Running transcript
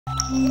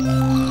누구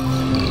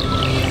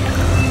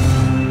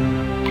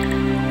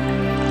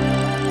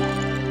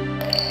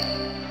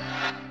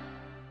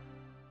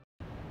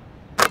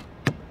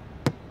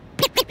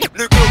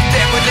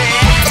때문에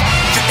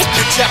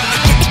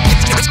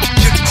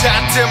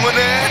유자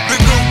때문에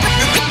누구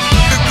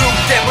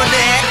때문에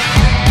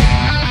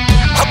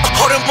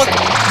호르몬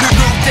누구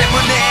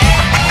때문에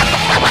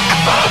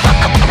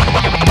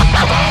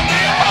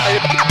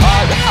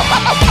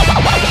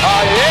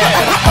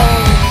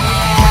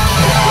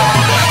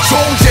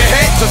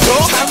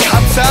존재해줘서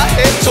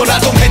감사해 전화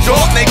좀 해줘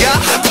내가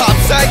밥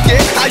살게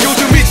아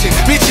요즘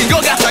미친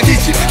것 같아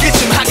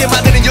기침하게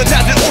만드는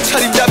여자들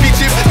옷차림 다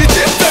미침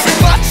very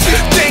much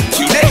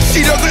땡기네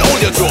시력을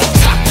올려줘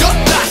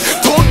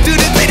사겼다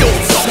돈들은 필요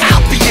없어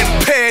I'll be in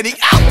panic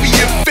I'll be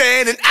in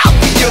fan and I'll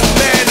be your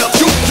man up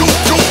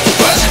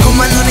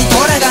자꾸만 눈이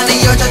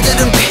돌아가는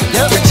여자들은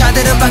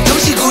여자들은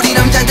방정식구리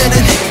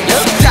남자들은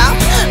다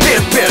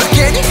빌빌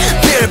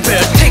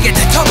되게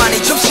더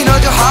많이 좀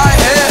신어줘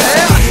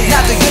high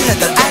나도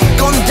 18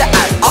 알건 다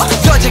알아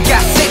여자가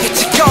세게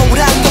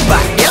치고란 건 봐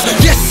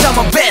Yes I'm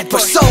a bad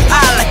boy so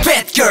I like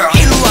bad girl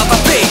이리 와봐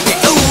baby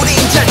우린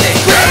잘돼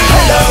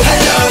Hello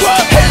hello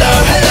hello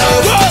hello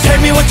Tell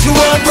me what you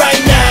want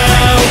right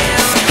now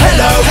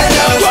Hello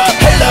hello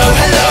hello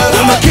hello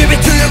I'ma give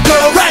it to you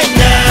girl right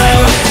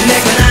now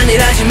내건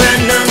아니라지만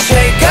넌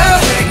최고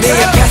네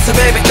앞에서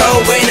baby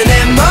go 있는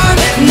내 맘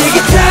네게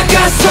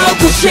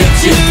다가서고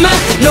싶지만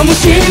너무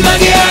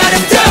심하게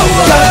아름다워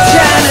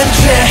여자는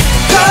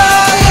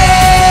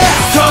최고야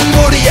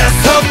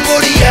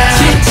선물이야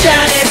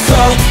진짜 내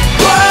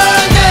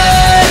소원은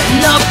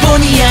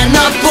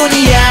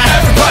너뿐이야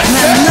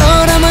난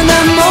너라면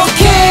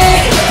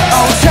안목해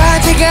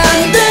자제가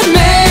안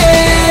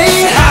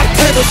되네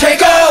앞에도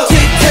최고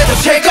뒤에도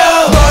최고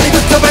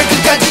머리부터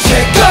발끝까지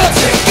최고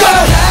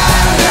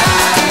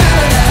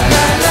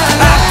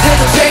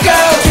앞에도 최고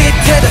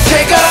뒤에도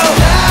최고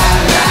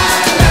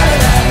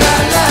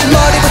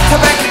머리부터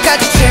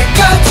발끝까지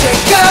최고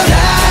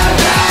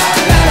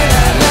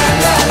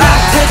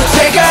앞에도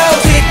최고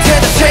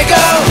뒤에도 최고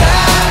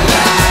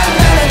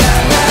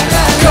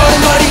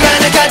거리머리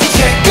하나까지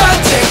최고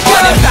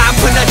오늘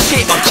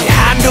밤부너치 없지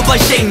한두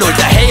번씩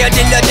놀다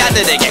헤어질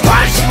여자들에게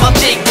관심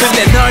없지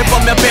근데 널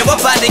보면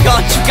배워봐 네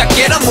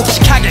건축학개로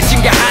묵직하게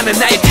증가하는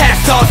나의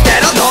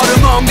테스토스테론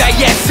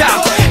호르몬과의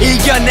싸움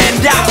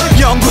이겨낸다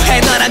연구해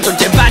너란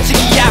존재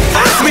반칙이야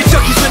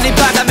미적 기준이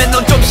바다면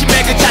넌 좀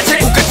심해 그 자체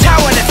국가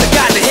차원에서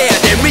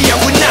가능해야 될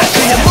위험은 나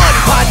그냥 머리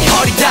파니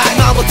허리 다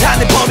말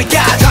못하는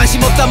범위가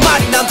관심 없단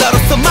말이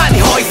남자로서 많이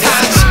허위상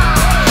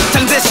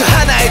장대수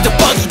하나에도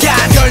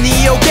뻑이가 널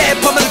니오게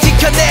범을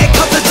지켜내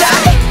컴퓨터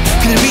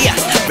그를 위한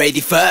ready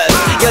first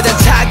여잔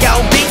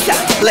차가운 빙상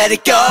let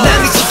it go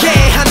난 미치게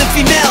하는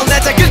female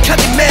날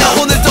자극하는 male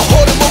오늘도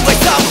호르몬과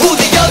싸움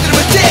후대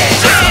여드름을 떼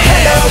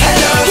Hello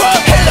hello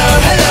hello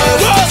hello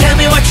Tell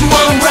me what you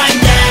want right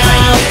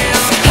now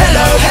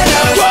Hello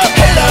hello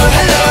hello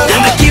hello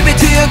I'ma give it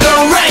to you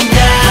girl right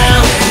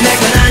now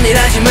내건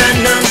아니라지만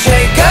넌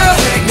최고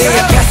네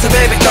앞에서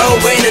baby go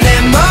있는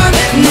내 맘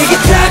네게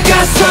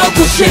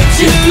다가서고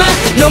싶지만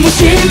너무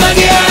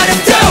심하게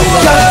아름다워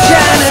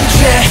여자는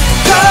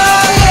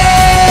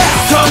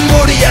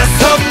최고야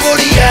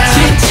선물이야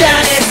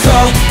진짜 내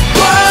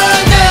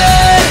소원은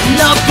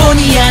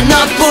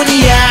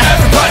너뿐이야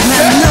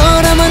난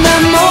너라면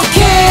안목해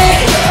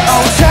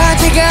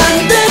자제가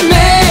안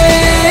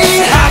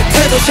되네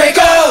앞에도 최고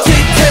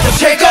뒤에도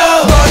최고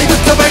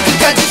머리부터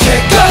발끝까지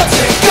최고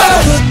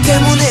누구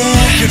때문에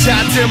여자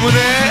때문에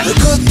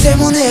누구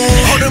때문에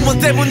호르몬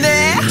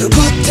때문에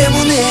누구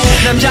때문에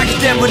남자기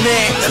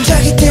때문에 여자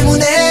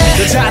때문에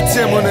누구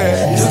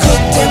때문에 누구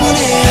때문에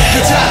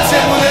여자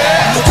때문에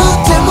누구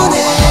때문에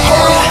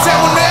호르몬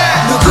때문에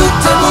누구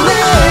때문에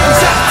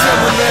여자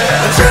때문에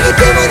자기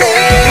때문에